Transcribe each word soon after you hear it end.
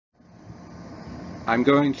I'm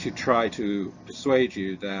going to try to persuade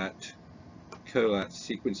you that Collatz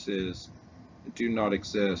sequences do not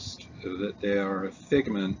exist, that they are a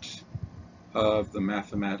figment of the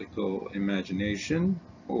mathematical imagination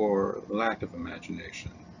or lack of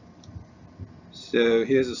imagination. So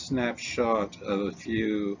here's a snapshot of a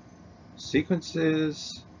few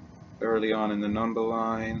sequences early on in the number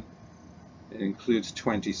line. It includes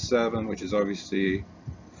 27, which is obviously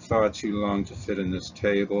far too long to fit in this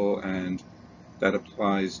table, and that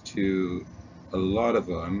applies to a lot of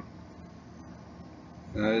them.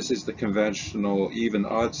 This is the conventional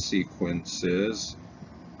even-odd sequences.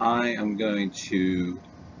 I am going to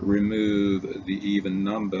remove the even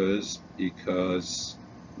numbers because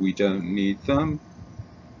we don't need them.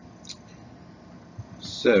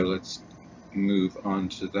 So let's move on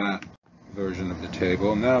to that version of the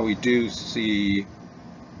table. Now we do see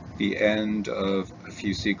the end of a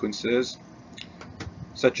few sequences,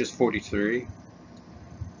 such as 43.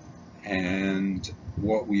 And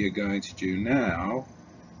what we are going to do now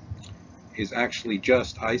is actually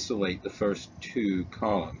just isolate the first two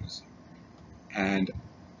columns. And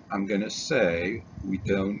I'm going to say we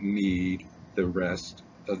don't need the rest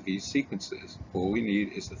of these sequences. All we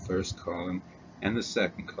need is the first column and the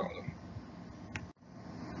second column.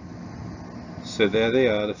 So there they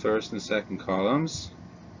are, the first and second columns.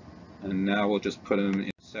 And now we'll just put them in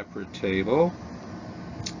a separate table.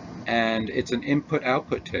 And it's an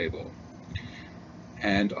input-output table.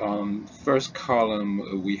 And on the first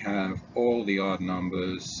column we have all the odd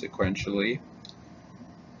numbers sequentially.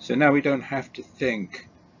 So now we don't have to think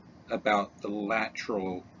about the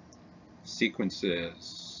lateral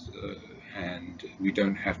sequences, and we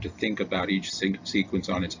don't have to think about each sequence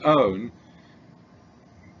on its own.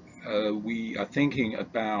 We are thinking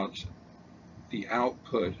about the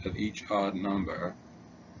output of each odd number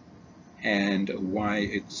and why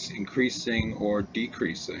it's increasing or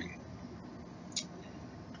decreasing.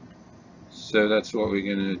 So that's what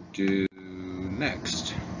we're going to do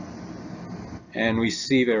next. And we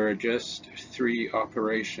see there are just three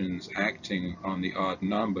operations acting on the odd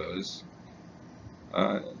numbers,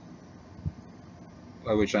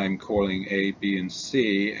 which I'm calling A, B, and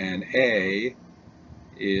C, and A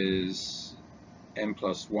is n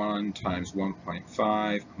plus 1 times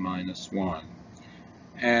 1.5 minus 1.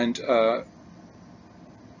 And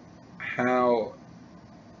how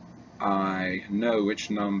I know which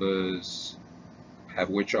numbers have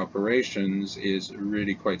which operations is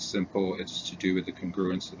really quite simple. It's to do with the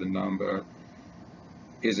congruence of the number.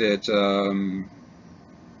 Is it n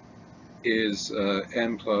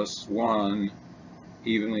plus 1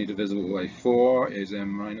 evenly divisible by 4? Is n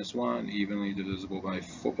minus 1 evenly divisible by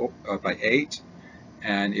 8?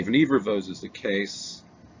 And if neither of those is the case,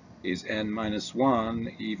 is n minus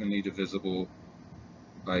 1 evenly divisible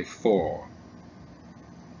by 4?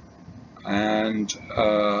 And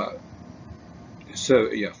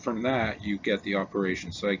so yeah, from that you get the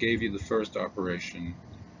operation. So I gave you the first operation,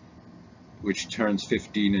 which turns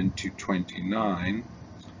 15 into 29.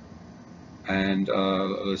 And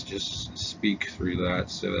let's just speak through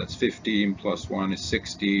that. So that's 15 plus 1 is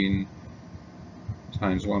 16,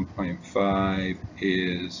 times 1.5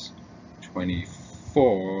 is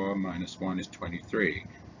 24, minus 1 is 23.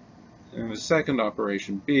 And the second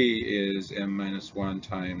operation, B, is m minus 1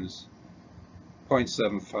 times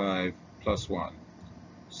 0.75 plus 1.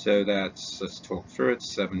 So that's, let's talk through it,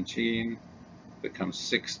 17 becomes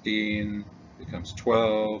 16, becomes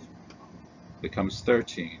 12, becomes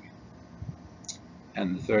 13.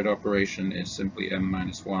 And the third operation is simply m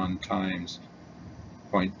minus 1 times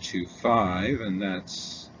 0.25, and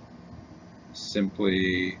that's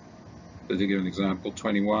simply, to give an example,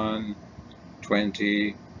 21,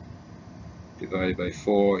 20 divided by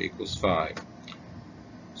 4 equals 5.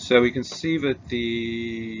 So we can see that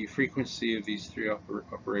the frequency of these three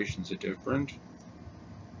operations are different.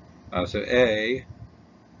 So A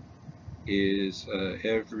is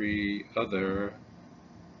every other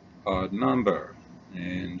odd number,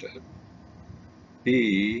 and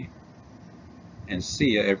B and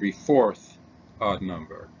C are every fourth odd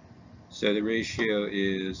number. So the ratio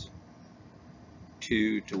is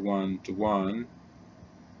 2 to 1 to 1,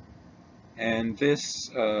 and this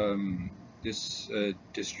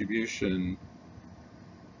distribution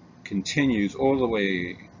continues all the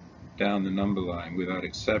way down the number line without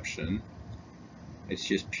exception. It's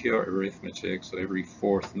just pure arithmetic. So every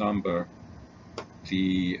fourth number,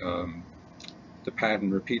 the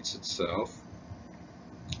pattern repeats itself.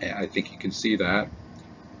 And I think you can see that.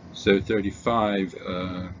 So 35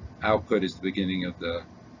 output is the beginning of the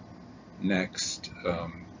next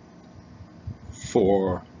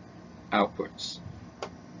 4 outputs.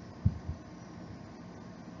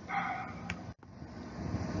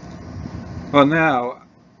 Well, now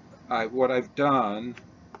what I've done,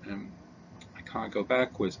 I can't go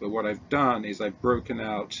backwards, but what I've done is I've broken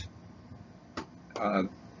out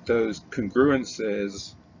those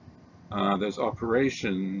congruences, those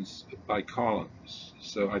operations by columns.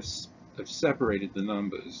 So I've separated the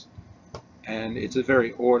numbers, and it's a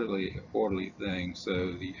very orderly thing.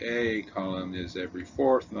 So the A column is every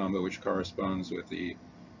fourth number, which corresponds with the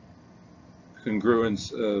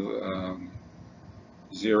congruence of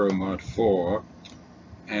 0 mod 4,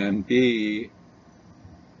 and B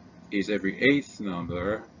is every eighth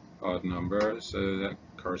number, odd number, so that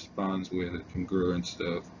corresponds with a congruence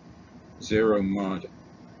of 0 mod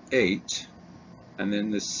 8. And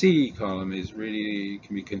then the C column is really,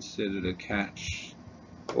 can be considered a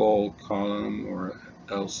catch-all column or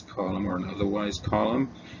else column or an otherwise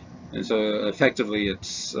column. And so effectively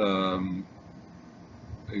it's a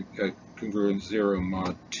congruence 0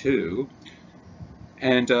 mod 2.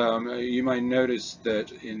 And you might notice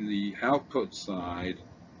that in the output side,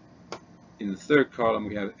 in the third column,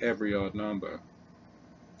 we have every odd number,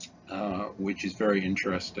 which is very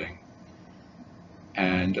interesting.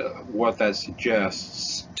 And what that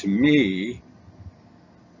suggests to me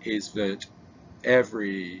is that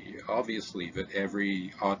obviously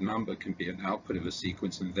every odd number can be an output of a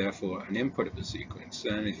sequence and therefore an input of a sequence.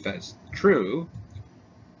 And if that's true,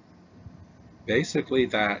 basically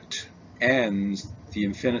that ends the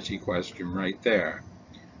infinity question right there,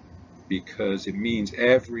 because it means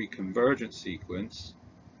every convergent sequence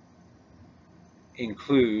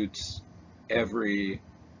includes every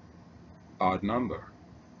odd number,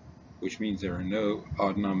 which means there are no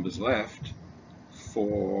odd numbers left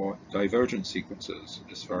for divergent sequences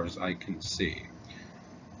as far as I can see.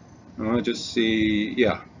 I want to just see,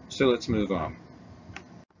 yeah, so let's move on.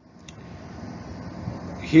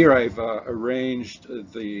 Here I've arranged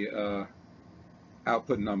the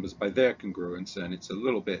output numbers by their congruence, and it's a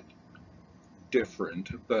little bit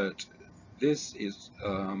different, but this is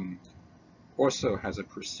also has a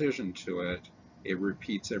precision to it. It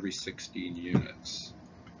repeats every 16 units.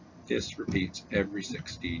 This repeats every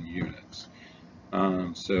 16 units.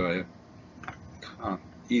 So I can't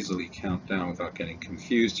easily count down without getting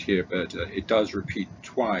confused here, but it does repeat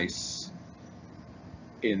twice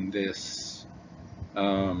in this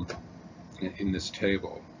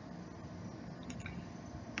table.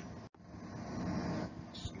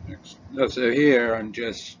 So here I'm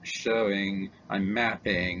just showing, I'm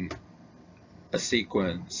mapping a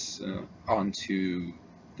sequence onto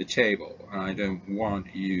the table. I don't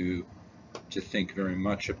want you to think very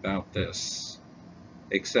much about this,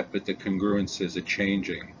 except that the congruences are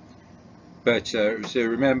changing. But so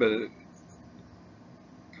remember,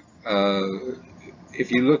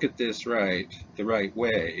 if you look at this the right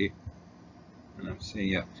way, and I'm saying,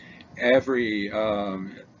 yeah,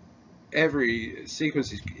 every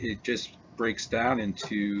sequence, it just breaks down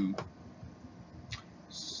into,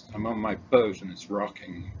 I'm on my boat and it's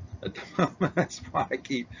rocking at the moment. That's why I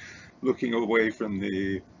keep looking away from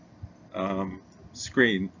the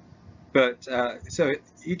screen. But so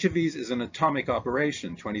each of these is an atomic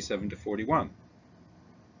operation, 27 to 41,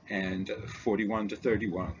 and 41 to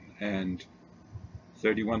 31, and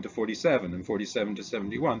 31 to 47, and 47 to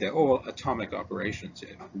 71. They're all atomic operations.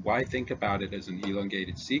 Why think about it as an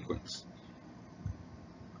elongated sequence?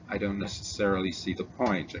 I don't necessarily see the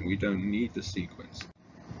point, and we don't need the sequence.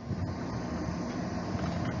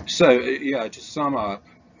 So yeah, to sum up,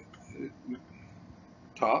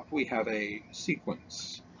 top we have a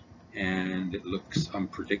sequence, and it looks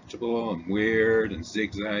unpredictable and weird and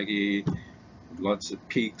zigzaggy, lots of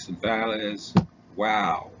peaks and valleys.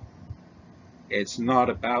 Wow, it's not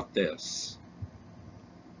about this.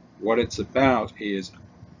 What it's about is,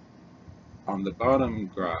 on the bottom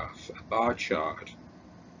graph, a bar chart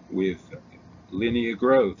with linear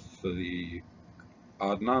growth for the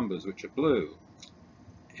odd numbers, which are blue,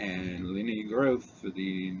 and linear growth for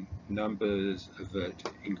the numbers that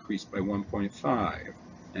increase by 1.5,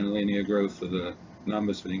 and linear growth for the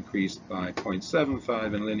numbers that increase by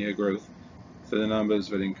 0.75, and linear growth for the numbers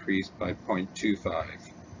that increase by 0.25.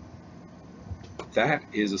 That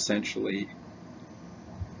is essentially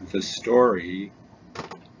the story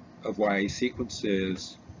of why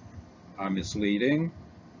sequences are misleading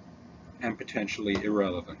and potentially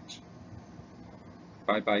irrelevant.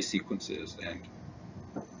 Bye-bye sequences, and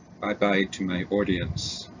bye-bye to my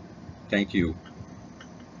audience. Thank you.